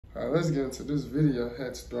Alright, let's get into this video. I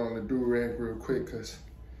had to throw on the do-rag real quick because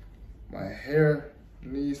my hair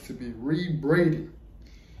needs to be re-braided.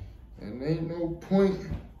 And ain't no point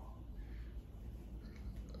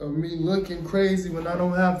of me looking crazy when I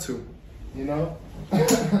don't have to, you know?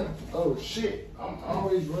 Oh shit, I'm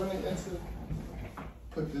always running into,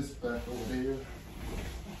 put this back over there.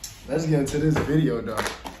 Let's get into this video though.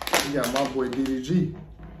 We got my boy DDG.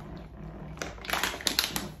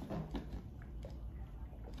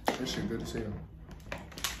 This shit good as hell.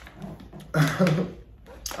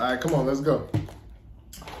 Alright, come on, let's go.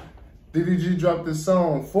 DDG dropped this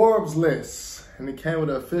song, Forbes list, and it came with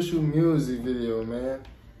an official music video, man.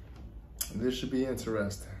 This should be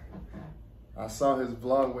interesting. I saw his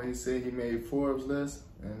vlog where he said he made Forbes list,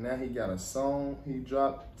 and now he got a song he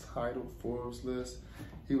dropped titled Forbes list.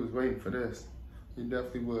 He was waiting for this. He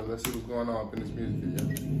definitely would. Let's see what's going on up in this music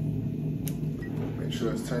video. Make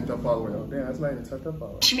sure it's turned up all the way up. Damn, that's not even turned up all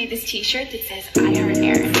the way. She made this t-shirt that says, I heart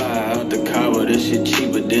Aaron. Fly out the car, but this shit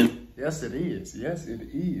cheaper than. Yes, it is. Yes, it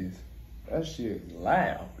is. That shit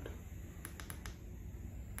loud.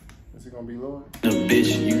 Is it gonna be lower? The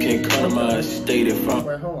bitch, you can't come to my estate if I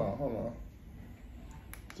Wait, hold on.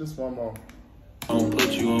 Just one more. don't put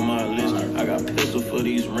you on my list. I got pistol for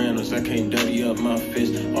these randoms, I can't dirty up my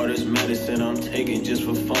fist. All this medicine I'm taking just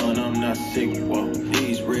for fun, I'm not sick. Whoa,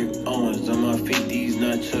 these Rick Owens on my feet, these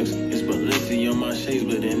not Chucks. It's Balenciaga on my shades,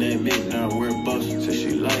 but in that midnight we're buffs. So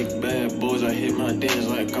she like bad boys, I hit my dance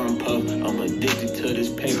like I'm Puff. I'm addicted to this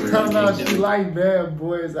paper. She like bad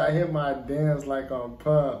boys, I hit my dance like I'm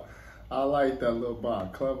Puff. I like that little bar,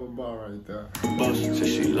 clever bar right there. Boss, so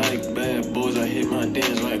she like bad boys, I hit my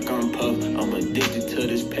dance like I'm Puff. I'm addicted to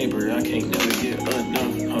this paper, I can't never get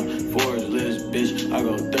enough. Forbes list, bitch, I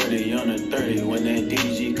go 30 on a 30. When that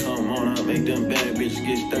DDG come on, I make them bad bitches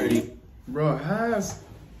get sturdy. Bro,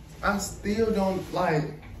 I still don't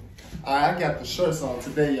like, I got the shorts on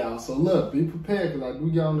today, y'all. So look, be prepared because I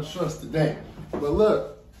do get on the shorts today. But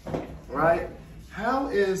look, right, how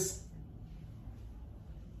is,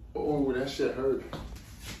 oh, that shit hurt.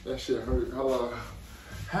 That shit hurt. Hold on.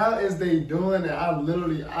 How is they doing that? I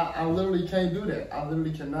literally can't do that. I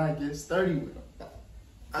literally cannot get sturdy with them.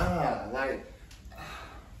 I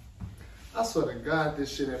swear to God,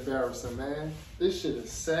 this shit embarrassing, man. This shit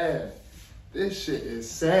is sad. This shit is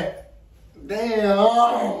sad.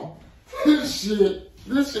 Damn. This shit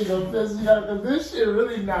gonna piss me off because this shit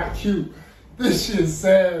really not cute. This shit's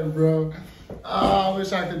sad, bro. Oh, I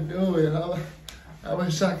wish I could do it. I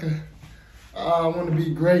wish I could. I want to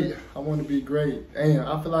be great. I want to be great. Damn,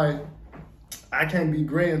 I feel like I can't be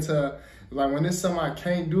great until, like, when it's something I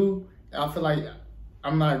can't do, I feel like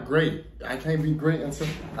I'm not great. I can't be great until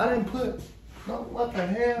I didn't put, no, what the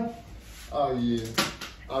hell? Oh yeah.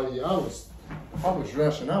 I was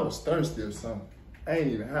rushing. I was thirsty or something. I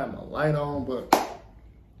ain't even had my light on, but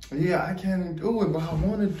yeah, I can't even do it, but I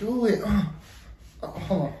want to do it.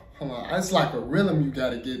 Hold on. It's like a rhythm you got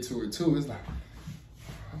to get to it too. It's like,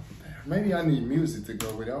 maybe I need music to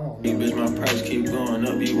go with it. I don't know. Bitch, my price keep going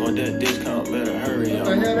up. You want that discount? Better hurry. I'm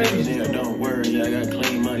a millionaire, don't worry. I got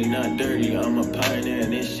clean money, not dirty. I'm a pioneer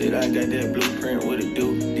in this shit. I got that blueprint. What it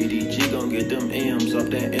do? DDG gon' get them M's off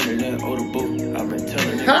that internet or the book. I've been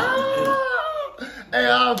telling it. Hey,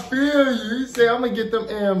 I feel you. You say I'm gonna get them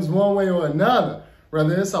M's one way or another.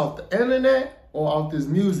 Whether it's off the internet or off this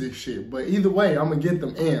music shit. But either way, I'm gonna get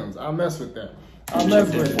them M's. I mess with that. I'm check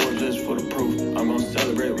that Forbes just for the proof. I'm gonna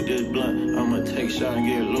celebrate with this blunt. I'ma take a shot and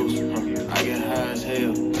get loose. I get high as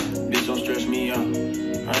hell. Bitch, don't stress me out.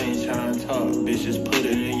 I ain't trying to talk. Bitch, just put it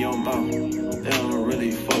in your mouth. They don't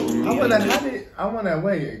really fuck with me. I wanna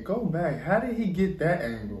wait, go back. How did he get that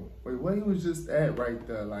angle? Wait, where he was just at right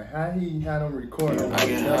there? Like, how he had him record him? I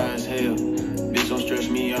get high as hell. Bitch, don't stress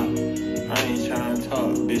me out. I ain't trying to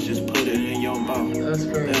talk. Bitch, just put it in your mouth. That's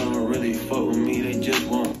crazy. They don't really fuck with me. They just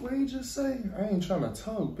won't. What you just say? I ain't trying to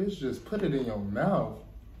talk. Bitch, just put it in your mouth.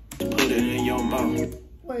 Put it in your mouth.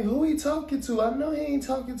 Wait, who he talking to? I know he ain't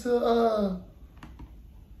talking to,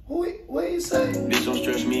 what he say? Bitch, don't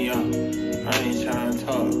stress me out. I ain't trying to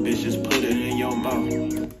talk. Bitch, just put it in your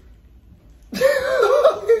mouth.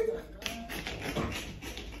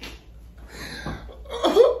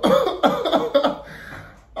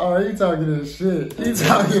 Oh, he talking this shit. He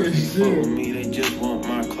talking this shit. With me, they just want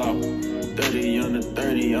my clout. 30 under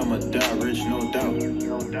 30, I'ma die rich, no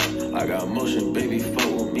doubt. I got motion, baby,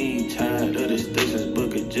 fuck with me. Tired of the stations,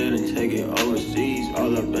 book a jet and take it overseas.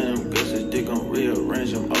 All up in them guts, dick on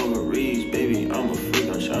rearrange them ovaries. Baby, I'm a freak,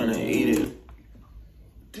 I'm trying to eat it.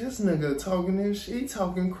 This nigga talking this shit. He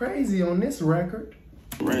talking crazy on this record.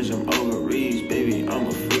 Range them ovaries, baby, I'm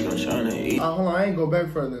a freak, I'm trying to eat. Hold on, I ain't go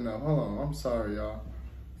back further enough. Hold on, I'm sorry, y'all.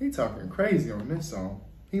 He talking crazy on this song.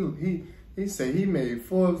 He say he made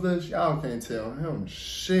Forbes list. Y'all can't tell him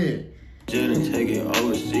shit. Didn't take it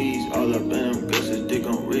overseas. All up in them guts, dick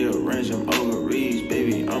on rearrange them ovaries.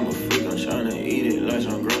 Baby, I'm a freak. I'm trying to eat it like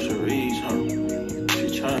some groceries, huh?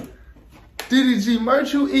 She trying. DDG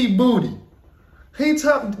merch, you eat booty.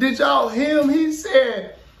 Did y'all hear him? He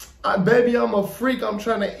said, baby, I'm a freak. I'm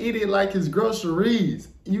trying to eat it like his groceries.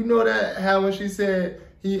 You know that how when she said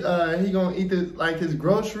he gonna eat this like his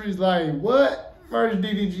groceries? Like what? Merch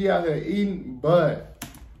DDG out here eating butt.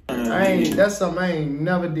 That's something I ain't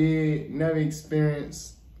never did, never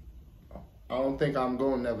experienced. I don't think I'm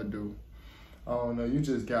gonna never do. I don't know.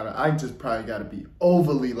 I just probably gotta be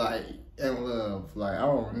overly like in love. Like I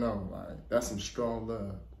don't know. Like that's some strong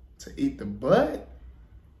love. To eat the butt,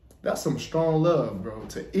 that's some strong love, bro.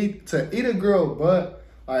 To eat a girl butt,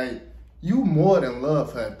 like you more than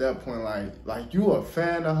love her at that point. Like you a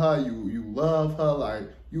fan of her, you love her, like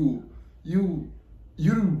you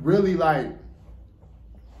really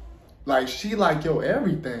like she like your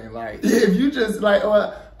everything. Like if you just like,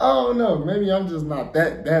 well, I don't know, maybe I'm just not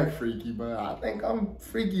that freaky, but I think I'm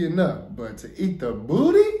freaky enough. But to eat the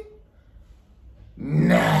booty,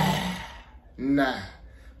 nah.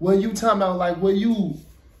 Well, you talking about like where you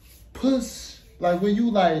push, like where you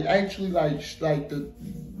like actually like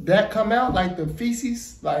that come out like the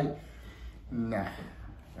feces, like nah.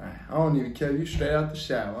 I don't even care. You straight out the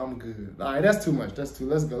shower. I'm good. All right, that's too much. Let's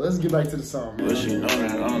go. Let's get back to the song, man. But she know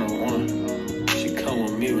that I'm the one. She come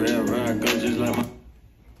with me wherever I go, just like my.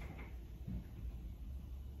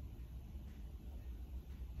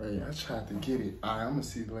 Hey, I tried to get it. All right, I'm gonna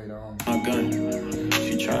see you later on. My gun.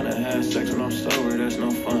 She tryna have sex when I'm sober. That's no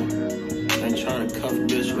fun. Ain't tryna cuff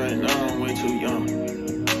bitch right now. I'm way too young.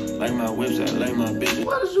 Like my whips, I like my bitches.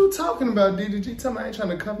 What is you talking about, DDG? Tell me I ain't trying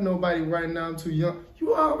to cuff nobody right now. I'm too young.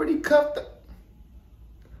 You already cuffed up.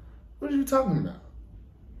 What are you talking about?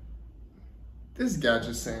 This guy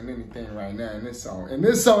just saying anything right now in this song. In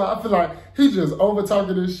this song, I feel like he just over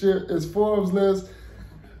talking this shit. It's Forbes list.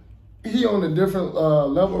 He on a different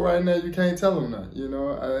level right now. You can't tell him that, you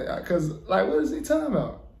know? Cause like, what is he talking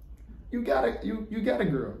about? You got a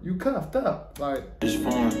girl. You cuffed up. Like it's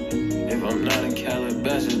fun. If I'm not in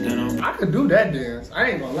Calabasas, then I could do that dance. I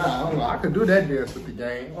ain't gonna lie. I could do that dance with the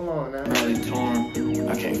gang. Hold on now. Really torn.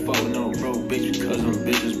 I can't fuck with no broke bitch because them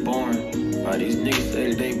bitches boring. All these niggas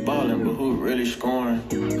say they ballin', but who really scoring?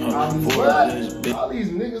 All these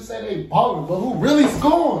niggas say they ballin', but who really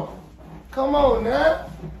scoring? Come on now.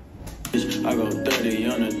 I go 30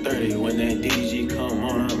 on the 30. When that DDG come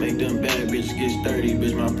on, I make them bad bitches get sturdy.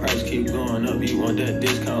 Bitch, my price keep going up. You want that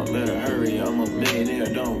discount, better hurry. I'm a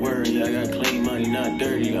millionaire, don't worry. I got clean money, not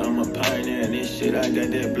dirty. I'm a pioneer in this shit. I got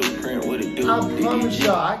that blueprint, what it do. I promise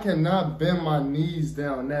y'all, I cannot bend my knees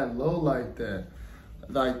down that low like that.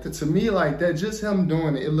 Like, to me, like that, just him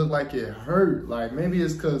doing it, it looked like it hurt. Like, maybe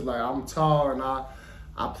it's because, like, I'm tall and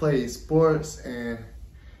I play sports and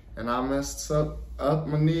I messed up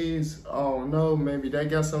my knees. Oh no, maybe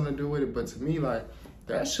that got something to do with it. But to me, like,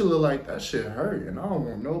 that shit look like that shit hurt, and I don't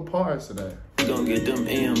want no parts of that. We gon' get them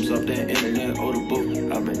M's off that internet or the book.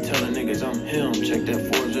 I've been telling niggas I'm him. Check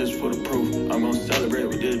that Forbes just for the proof. I'm gon' celebrate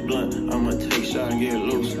with this blunt. I'ma take shot and get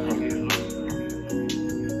loose.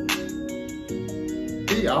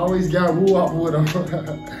 He always got woo up with him.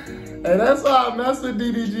 And that's why I mess with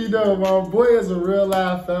DDG though. My boy is a real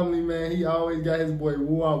life family man. He always got his boy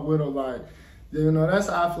woo up with him. Like, you know, that's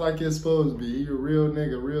how I feel like it's supposed to be. He a real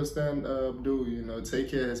nigga, real stand-up dude, you know. Take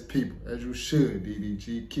care of his people, as you should,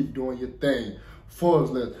 DDG. Keep doing your thing.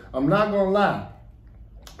 Forbes list. I'm not gonna lie.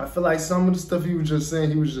 I feel like some of the stuff he was just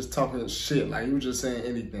saying, he was just talking shit. Like, he was just saying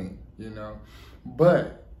anything, you know.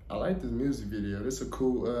 But I like this music video. This is a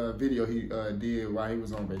cool video he did while he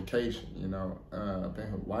was on vacation, you know, up in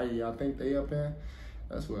Hawaii, I think they up in.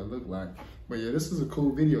 That's what it looked like. But yeah, this is a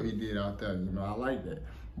cool video he did out there, you know, I like that.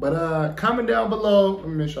 But comment down below. Let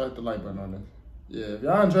me make sure I hit the like button on this. Yeah, if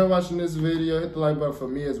y'all enjoy watching this video, hit the like button for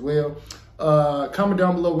me as well. Comment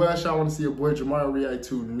down below what else y'all want to see your boy Jamario react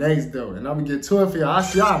to next though. And I'm going to get to it for y'all. I'll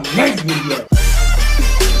see y'all next video.